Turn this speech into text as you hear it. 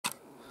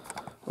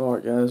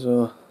Alright guys,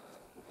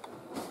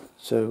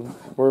 so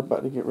we're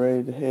about to get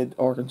ready to head to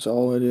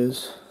Arkansas. It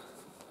is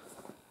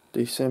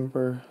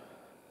December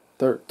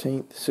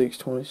 13th,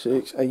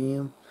 6:26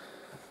 a.m.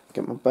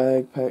 Got my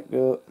bag packed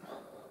up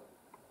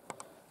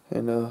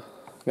and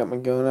got my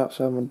gun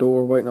outside my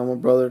door waiting on my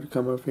brother to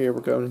come over here. We're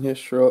going in his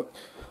truck,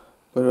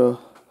 but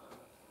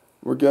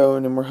we're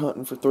going and we're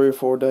hunting for 3 or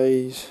 4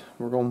 days.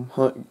 We're going to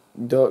hunt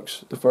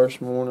ducks the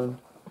first morning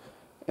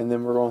and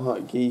then we're going to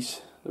hunt geese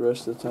the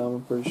rest of the time,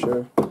 I'm pretty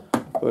sure.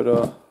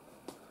 But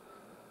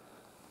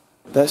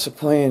that's the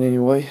plan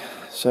anyway.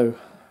 So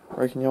I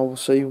reckon y'all will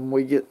see when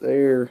we get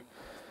there,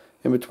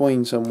 in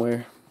between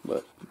somewhere.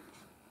 But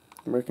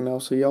I reckon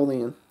I'll see y'all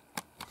then.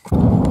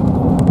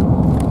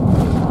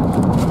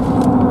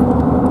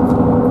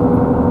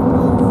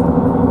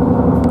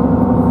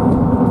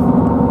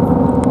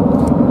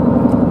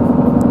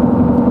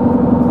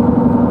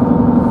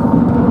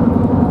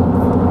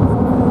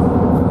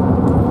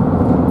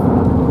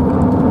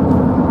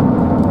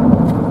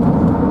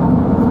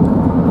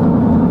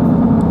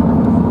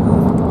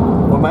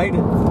 Made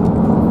it.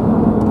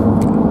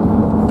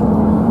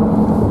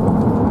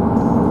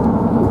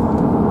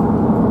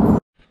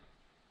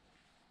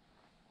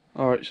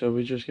 Alright, so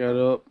we just got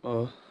up.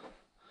 We're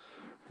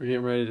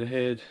getting ready to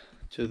head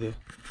to the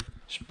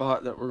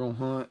spot that we're gonna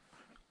hunt.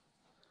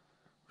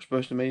 We're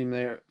supposed to meet him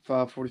there at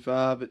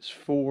 5:45. It's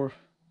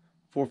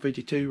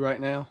 4:52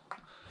 right now.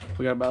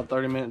 We got about a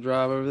 30-minute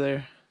drive over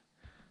there.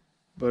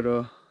 But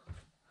I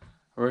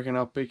reckon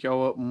I'll pick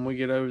y'all up when we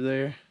get over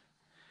there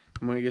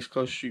and when it gets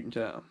close to shooting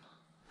time.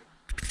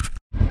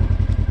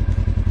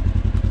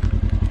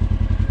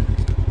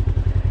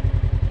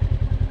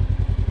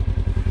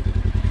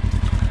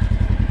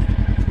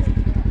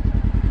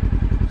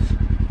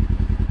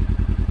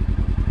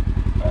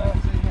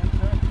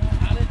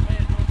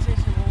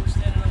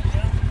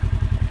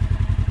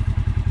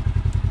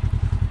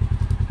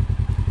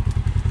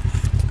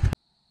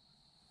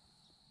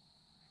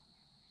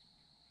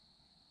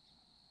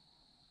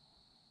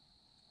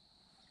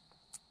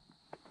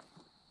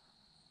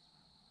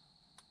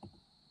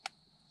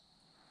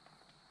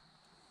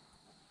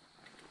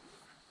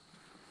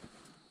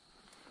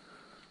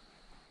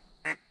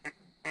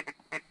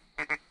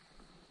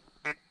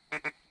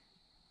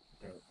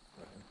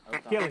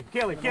 Kill him,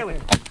 kill him, kill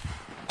him.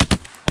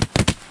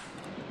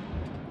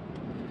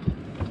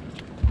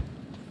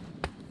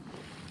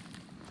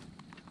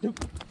 No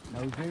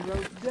zero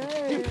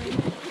today.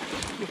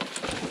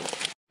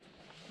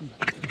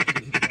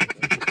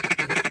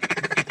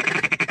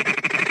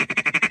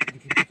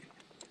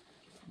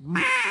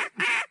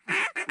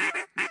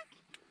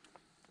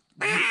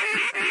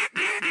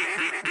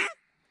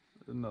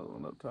 Another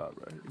one up top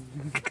right here.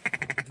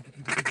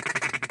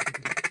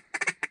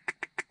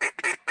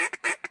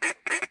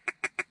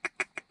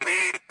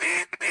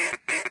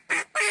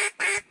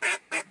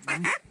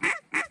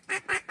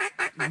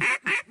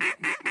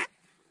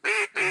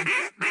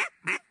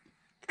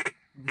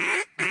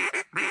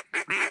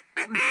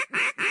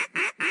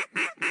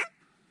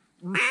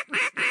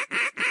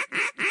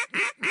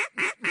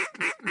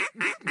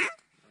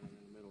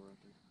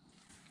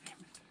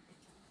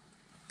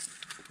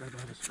 Right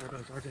behind us,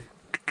 RJ.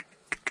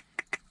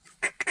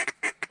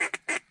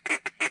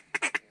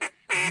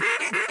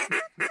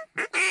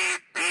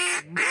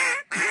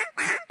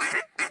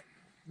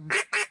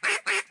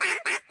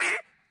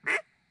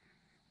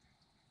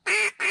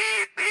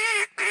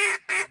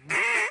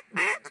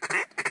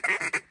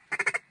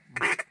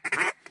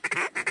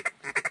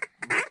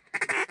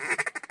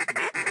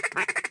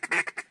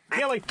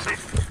 Kill him!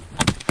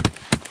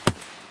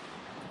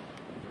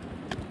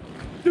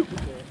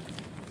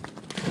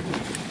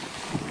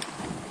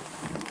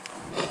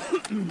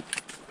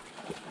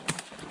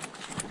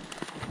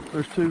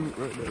 There's two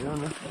right there,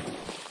 yonder.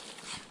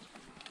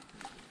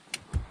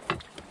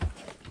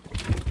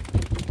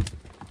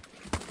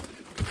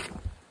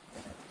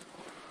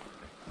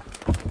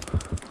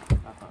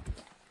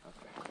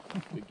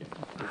 Good game.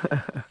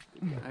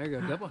 There you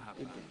go, double hop.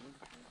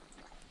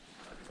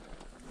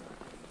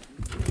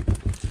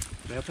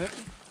 Bell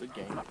pepper? Good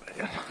game.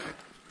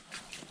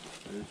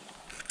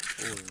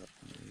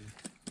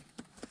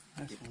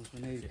 That's the ones we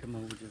need to come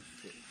over just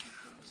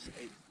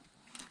see.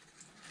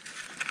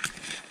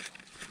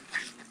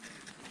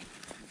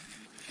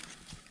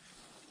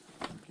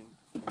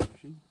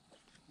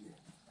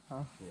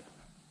 Huh? Yeah.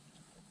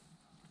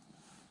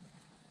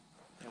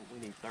 We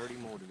need 30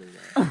 more to do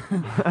that.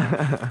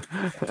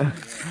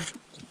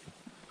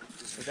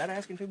 Is that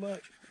asking too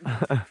much?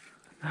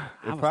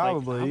 It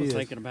probably I was is.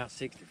 thinking about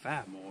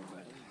 65 more,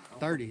 but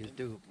 30 is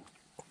doable.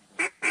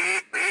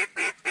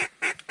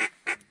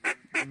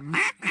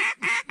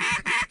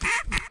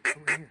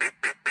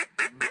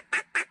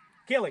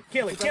 Kill it,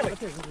 kill it, kill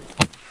it.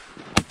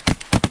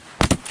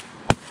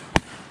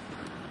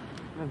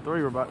 And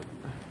 3 were about.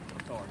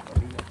 Sorry,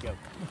 let's go.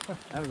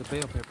 That was a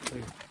bell pepper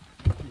too.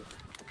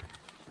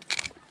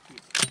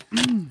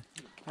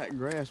 That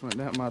grass went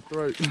down my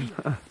throat.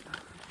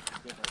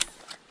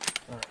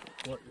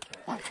 What?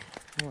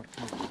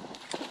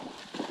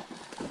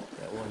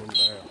 That one in the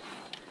barrel.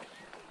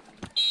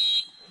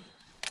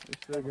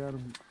 still got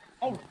him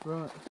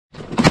front.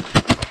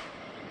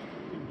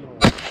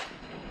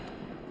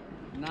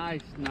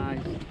 Nice,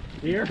 nice.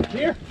 Here.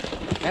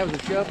 That was a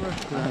shoveler.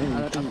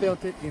 I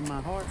felt it in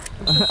my heart.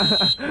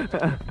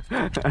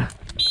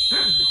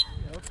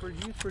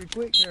 You was pretty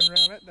quick turning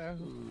around that dog.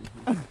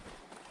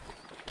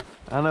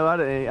 I know I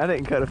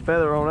didn't cut a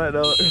feather on that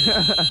dog.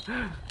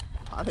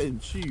 I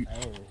didn't shoot.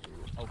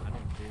 Oh,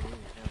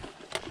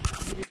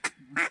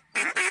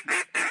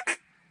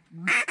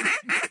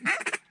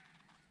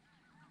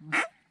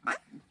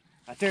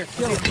 right there.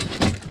 Kill him.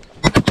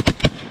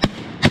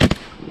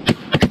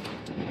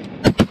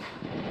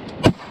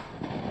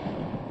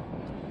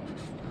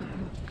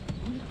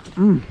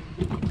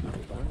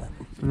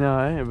 No,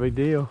 that ain't a big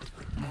deal.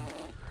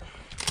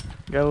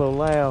 Got a little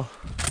loud.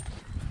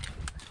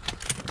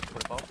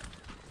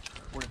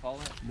 Where'd it fall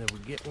at? Did we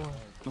get one?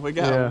 We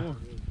Yeah. one.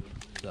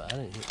 No, I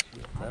didn't hit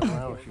shit. That one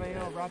I was shooting.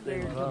 Fell right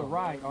there to the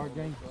right,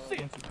 RJ.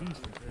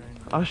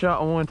 I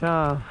shot one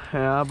time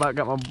and I about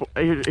got my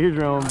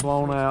eardrum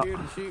blown out. Scared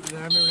to shoot, but I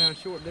remember how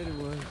short that it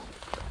was.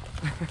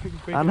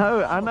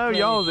 I know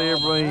y'all's ear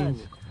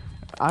rings.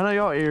 I know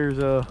y'all ears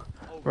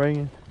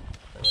ringing.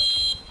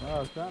 I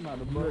was trying not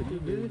to butt you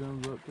good.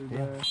 Up too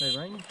bad. They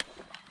ringing?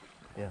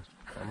 Yeah,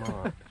 I'm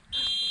alright.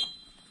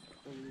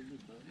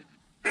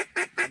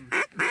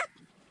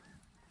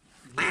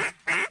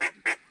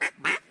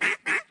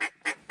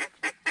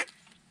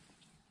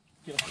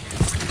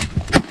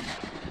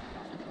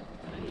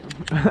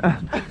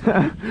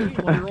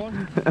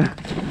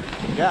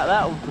 Got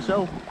that one for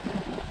sure.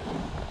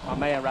 My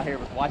man right here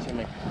was watching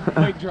me.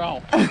 Quick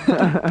draw.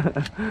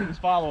 He was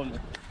following me.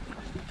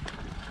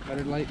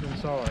 Better late than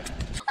sorry.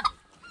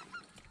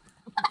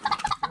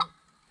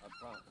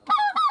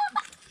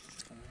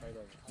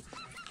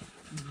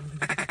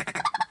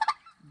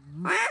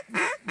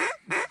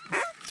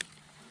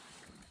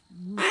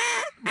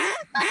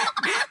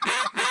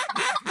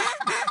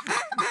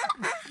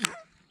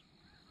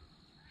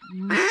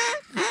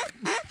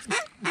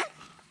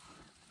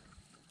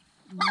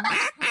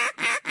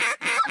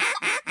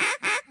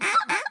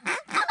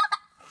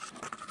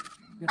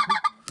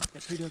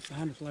 Got two ducks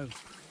behind us low.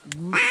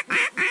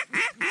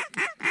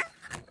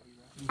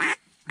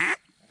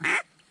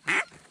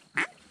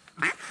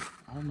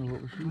 I don't know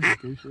what we're shooting,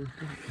 Goose.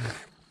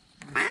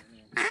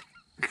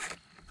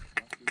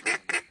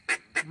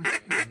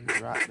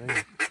 Right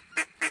there.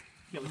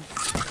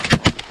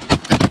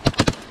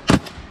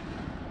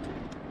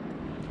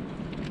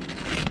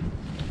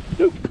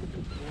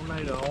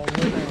 Tornado all the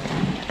way down.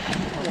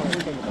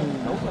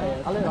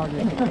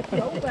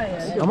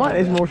 I might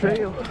need some more shell.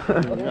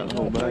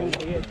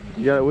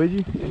 You got it with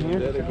you in here?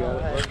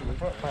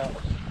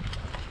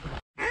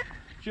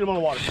 Shoot him on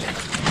the water.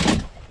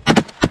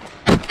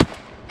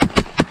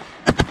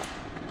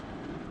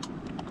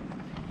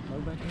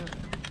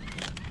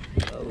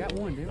 Got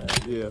one,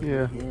 didn't we? Yeah.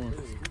 Yeah. One.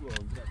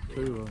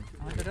 Two of them.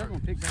 I thought that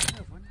one picked back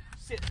up, wasn't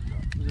it?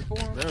 Was it 4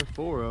 of them? There's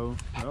 4 of them.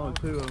 There only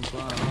 2 of them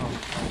flying off.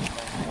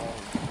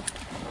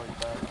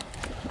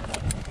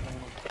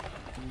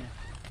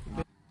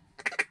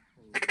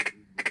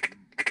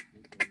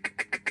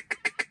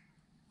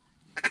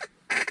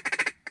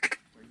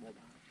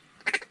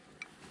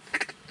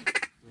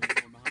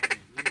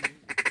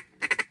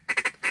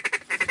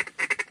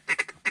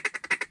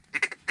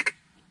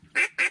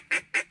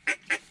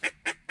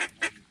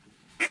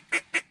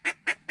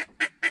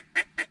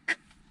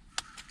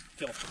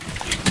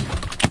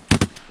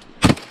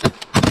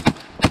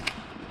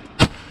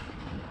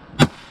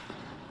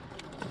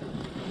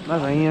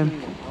 That's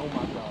in. Oh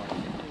my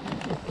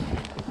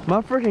God.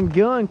 My freaking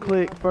gun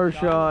clicked first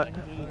shot.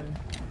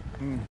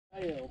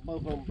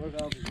 Both of them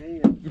broke off his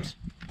head.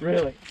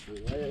 Really?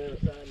 The other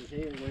side of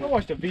his head. I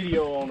watched a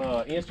video on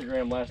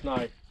Instagram last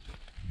night,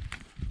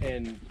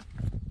 and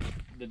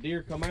the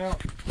deer come out.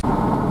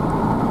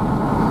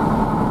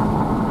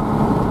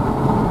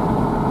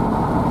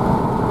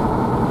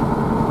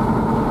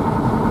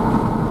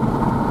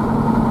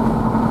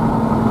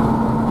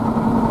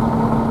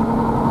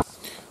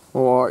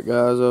 Well, alright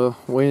guys,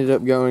 we ended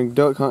up going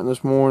duck hunting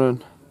this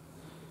morning.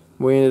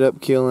 We ended up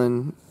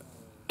killing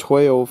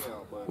 12.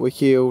 We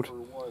killed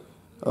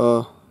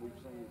 4,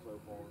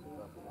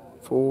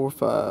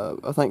 5,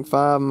 I think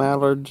 5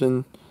 mallards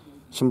and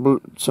some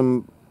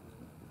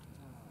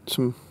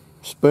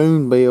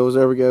spoonbills.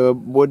 There we go, a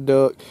wood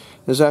duck.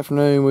 This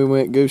afternoon we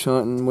went goose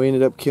hunting. We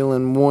ended up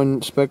killing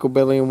 1 speckled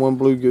belly and 1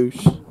 blue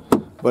goose.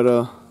 But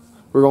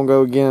we're gonna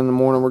go again in the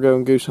morning. We're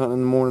going goose hunting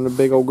in the morning. A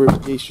big old group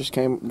of geese just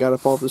got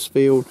up off this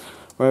field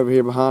right over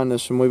here behind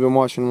us, and we've been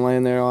watching them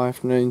land there all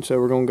afternoon. So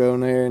we're gonna go in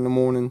there in the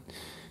morning,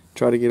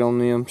 try to get on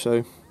them.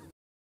 So.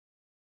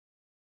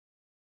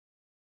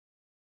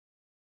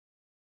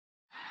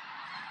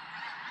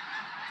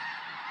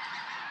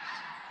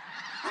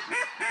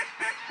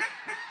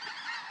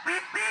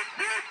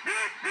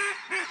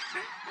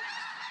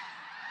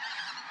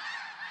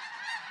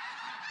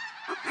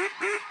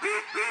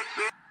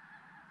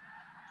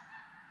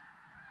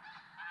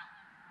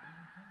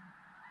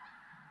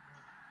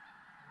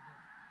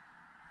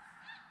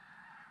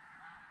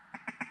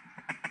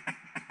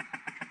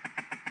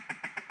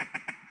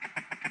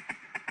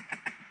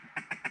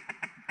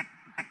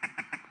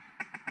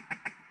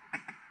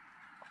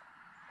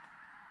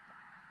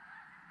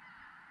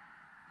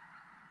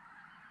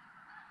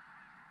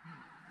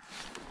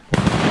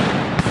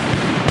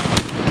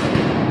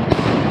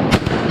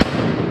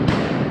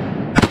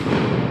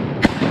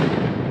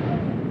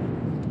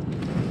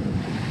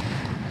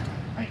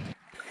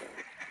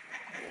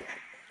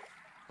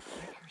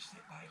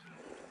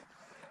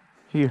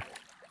 Here.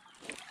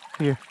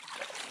 Here.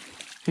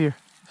 Here.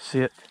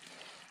 Sit.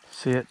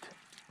 Sit.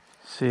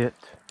 Sit.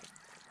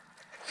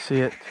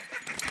 Sit.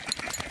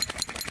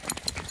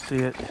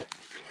 Sit. Sit.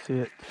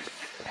 Sit.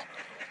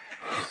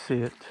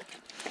 Sit.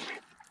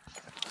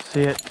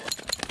 Sit.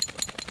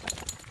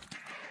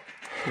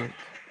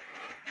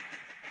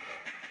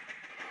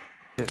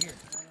 Sit.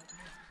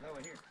 No,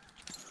 here.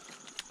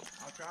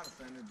 I'll try to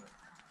send it, but.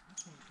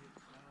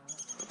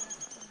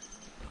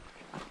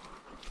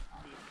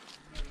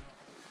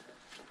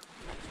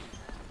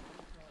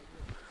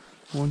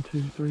 1,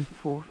 2, 3,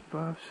 4,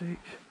 5, 6.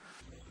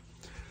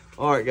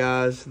 All right,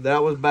 guys,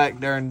 that was back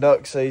during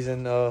duck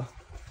season.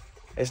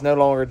 It's no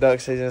longer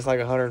duck season. It's like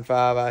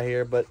 105 out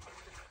here, but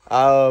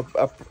I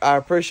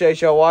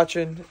appreciate y'all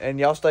watching, and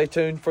y'all stay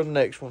tuned for the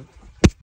next one.